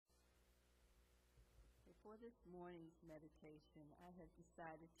for this morning's meditation, I have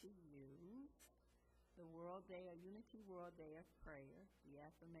decided to use the Unity World Day of Prayer, the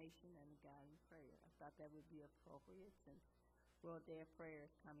affirmation and the guiding prayer. I thought that would be appropriate since World Day of Prayer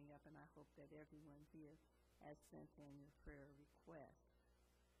is coming up, and I hope that everyone here has sent in your prayer request.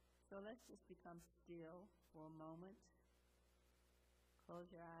 So let's just become still for a moment. Close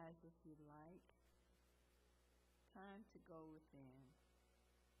your eyes if you like. Time to go within.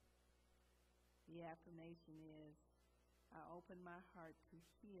 The affirmation is, I open my heart to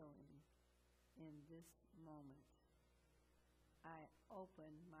healing in this moment. I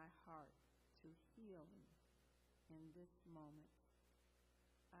open my heart to healing in this moment.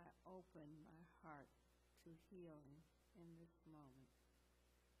 I open my heart to healing in this moment.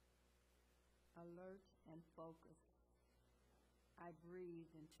 Alert and focused, I breathe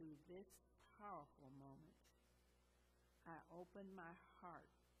into this powerful moment. I open my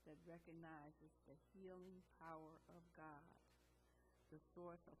heart that recognizes the healing power of God, the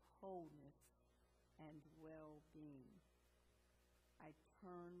source of wholeness and well-being. I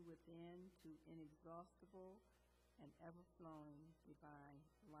turn within to inexhaustible and ever-flowing divine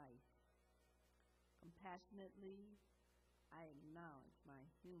life. Compassionately, I acknowledge my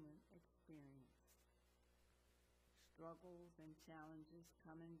human experience. Struggles and challenges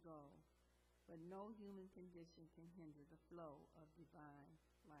come and go, but no human condition can hinder the flow of divine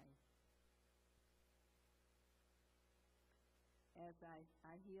life. As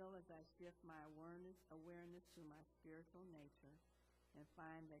I heal, as I shift my awareness to my spiritual nature and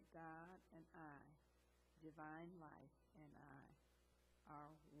find that God and I, divine life and I,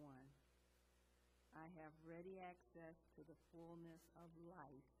 are one. I have ready access to the fullness of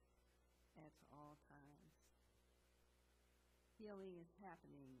life at all times. Healing is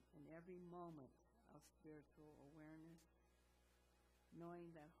happening in every moment of spiritual awareness.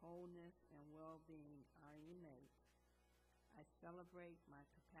 Knowing that wholeness and well-being are innate, I celebrate my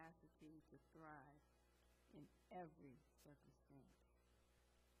capacity to thrive in every circumstance.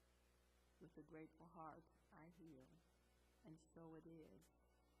 With a grateful heart, I heal, and so it is.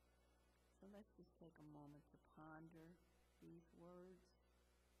 So let's just take a moment to ponder these words.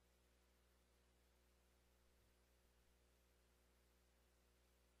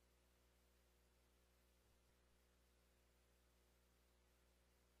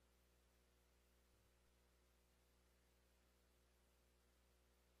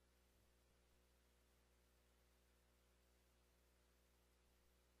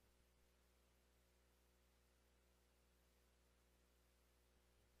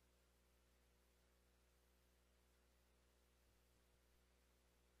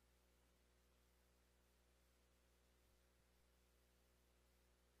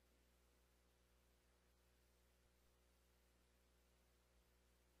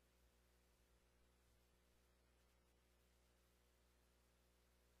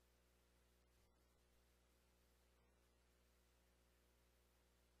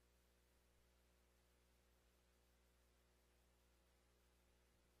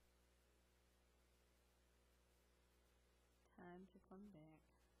 Time to come back.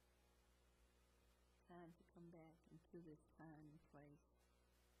 Time to come back into this time and place.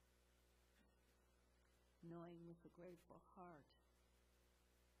 Knowing with a grateful heart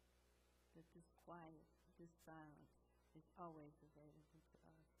that this quiet, this silence is always available to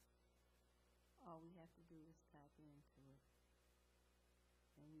us. All we have to do is tap into it.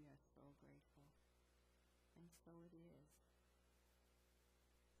 And we are so grateful. And so it is.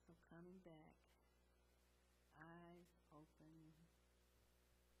 So coming back, eyes open,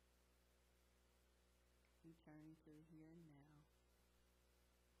 returning to the here and now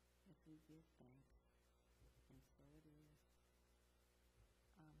as we give thanks.